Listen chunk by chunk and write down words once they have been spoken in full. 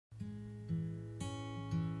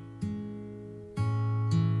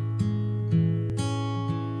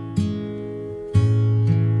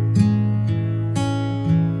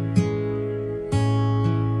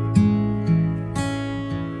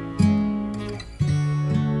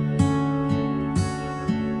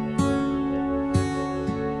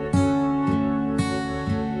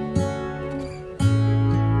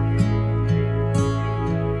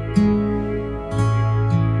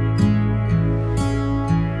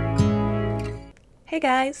Hey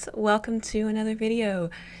guys, welcome to another video.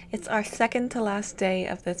 It's our second to last day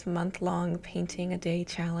of this month-long painting a day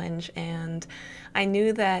challenge, and I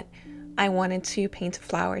knew that I wanted to paint a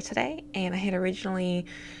flower today, and I had originally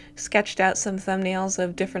sketched out some thumbnails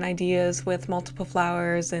of different ideas with multiple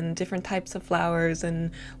flowers and different types of flowers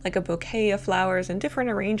and like a bouquet of flowers and different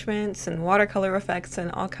arrangements and watercolor effects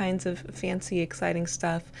and all kinds of fancy exciting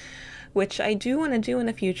stuff, which I do want to do in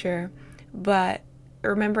the future, but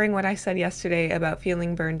remembering what I said yesterday about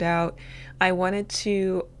feeling burned out, I wanted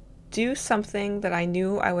to do something that I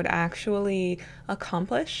knew I would actually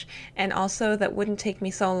accomplish and also that wouldn't take me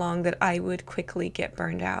so long that I would quickly get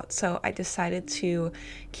burned out. So I decided to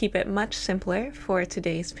keep it much simpler for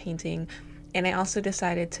today's painting, and I also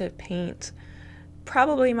decided to paint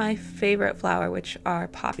probably my favorite flower, which are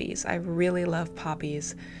poppies. I really love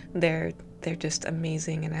poppies. They're just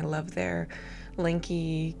amazing, and I love their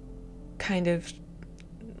lanky kind of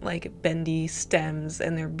like bendy stems,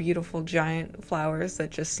 and they're beautiful giant flowers that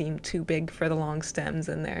just seem too big for the long stems,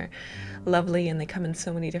 and they're lovely and they come in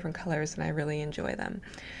so many different colors and I really enjoy them.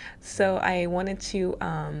 So I wanted to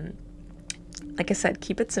like I said,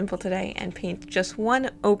 keep it simple today and paint just one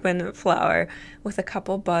open flower with a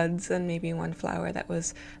couple buds and maybe one flower that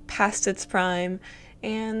was past its prime.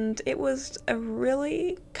 And it was a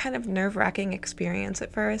really kind of nerve-wracking experience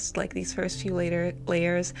at first. Like these first few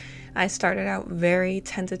layers, I started out very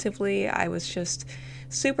tentatively. I was just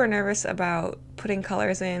super nervous about putting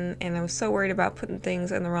colors in, and I was so worried about putting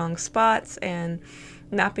things in the wrong spots and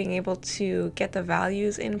not being able to get the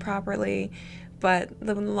values in properly. But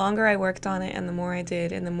the longer I worked on it and the more I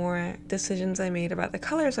did and the more decisions I made about the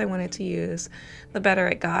colors I wanted to use, the better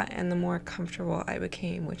it got and the more comfortable I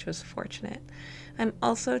became, which was fortunate. I'm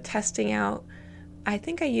also testing out, I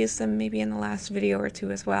think I used them maybe in the last video or two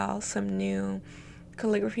as well, some new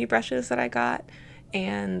calligraphy brushes that I got,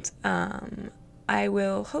 and I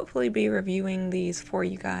will hopefully be reviewing these for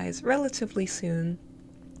you guys relatively soon.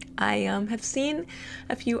 I have seen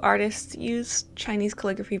a few artists use Chinese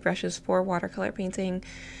calligraphy brushes for watercolor painting,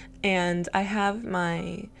 and I have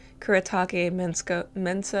my Kuretake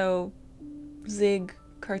Menso Zig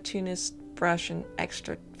cartoonist brush and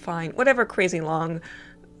extra fine, whatever crazy long,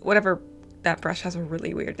 whatever, that brush has a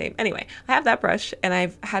really weird name. Anyway, I have that brush and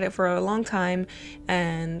I've had it for a long time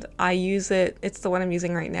and I use it. It's the one I'm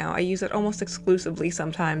using right now. I use it almost exclusively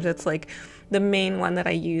sometimes. It's like the main one that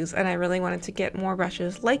I use, and I really wanted to get more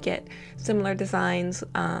brushes like it, similar designs,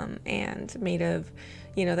 and made of,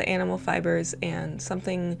 you know, the animal fibers and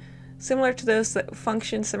something similar to those that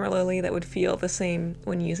function similarly that would feel the same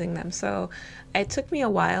when using them. So it took me a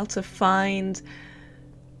while to find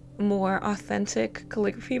more authentic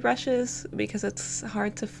calligraphy brushes because it's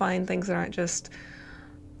hard to find things that aren't just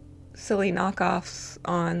silly knockoffs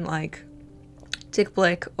on like Dick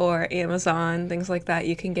Blick or Amazon, things like that.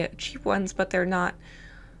 You can get cheap ones, but they're not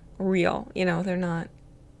real, you know, they're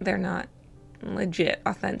not legit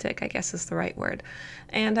authentic, I guess is the right word.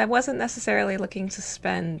 And I wasn't necessarily looking to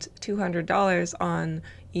spend $200 on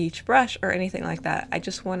each brush or anything like that. I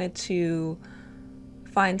just wanted to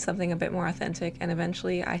find something a bit more authentic, and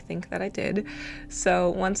eventually I think that I did. So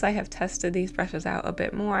once I have tested these brushes out a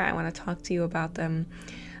bit more, I want to talk to you about them.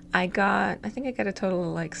 I think I got a total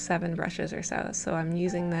of like 7 brushes or so I'm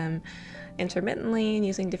using them intermittently and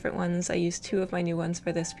using different ones. I used 2 of my new ones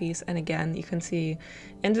for this piece, and again, you can see,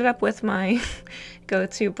 ended up with my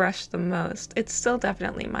go-to brush the most. It's still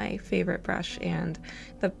definitely my favorite brush and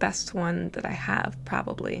the best one that I have,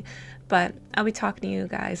 probably, but I'll be talking to you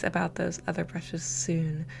guys about those other brushes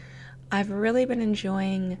soon. I've really been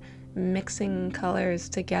enjoying mixing colors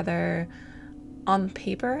together on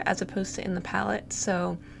paper as opposed to in the palette,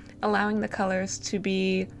 so allowing the colors to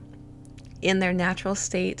be in their natural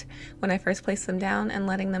state when I first place them down and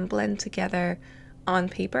letting them blend together on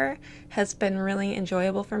paper has been really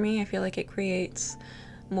enjoyable for me. I feel like it creates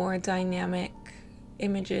more dynamic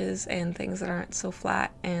images and things that aren't so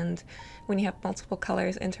flat, and when you have multiple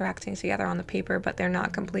colors interacting together on the paper but they're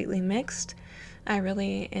not completely mixed, I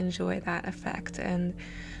really enjoy that effect. And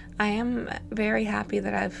I am very happy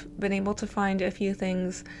that I've been able to find a few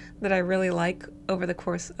things that I really like over the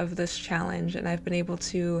course of this challenge, and I've been able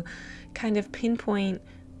to kind of pinpoint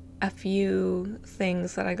a few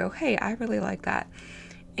things that I go, hey, I really like that.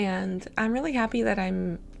 And I'm really happy that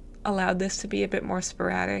I'm allowed this to be a bit more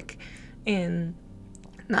sporadic in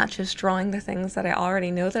not just drawing the things that I already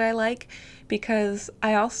know that I like, because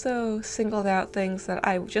I also singled out things that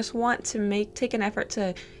I just want to take an effort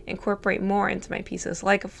to incorporate more into my pieces,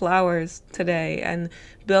 like flowers today, and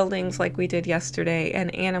buildings like we did yesterday,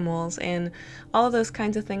 and animals, and all of those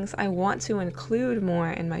kinds of things I want to include more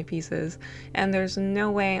in my pieces. And there's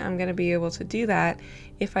no way I'm going to be able to do that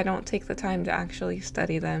if I don't take the time to actually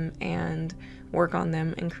study them and work on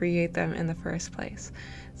them and create them in the first place.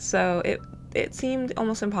 So it seemed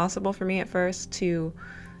almost impossible for me at first to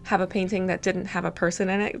have a painting that didn't have a person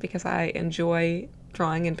in it, because I enjoy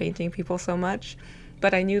drawing and painting people so much.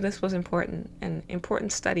 But I knew this was important, and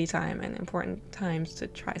important study time, and important times to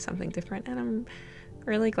try something different, and I'm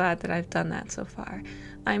really glad that I've done that so far.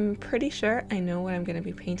 I'm pretty sure I know what I'm going to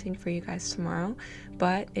be painting for you guys tomorrow,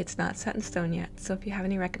 but it's not set in stone yet. So if you have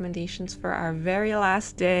any recommendations for our very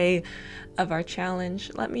last day of our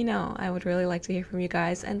challenge, let me know. I would really like to hear from you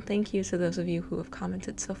guys, and thank you to those of you who have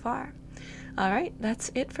commented so far. Alright,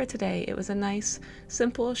 that's it for today. It was a nice,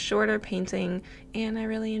 simple, shorter painting, and I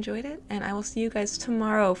really enjoyed it, and I will see you guys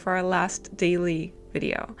tomorrow for our last daily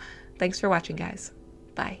video. Thanks for watching, guys.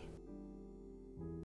 Bye.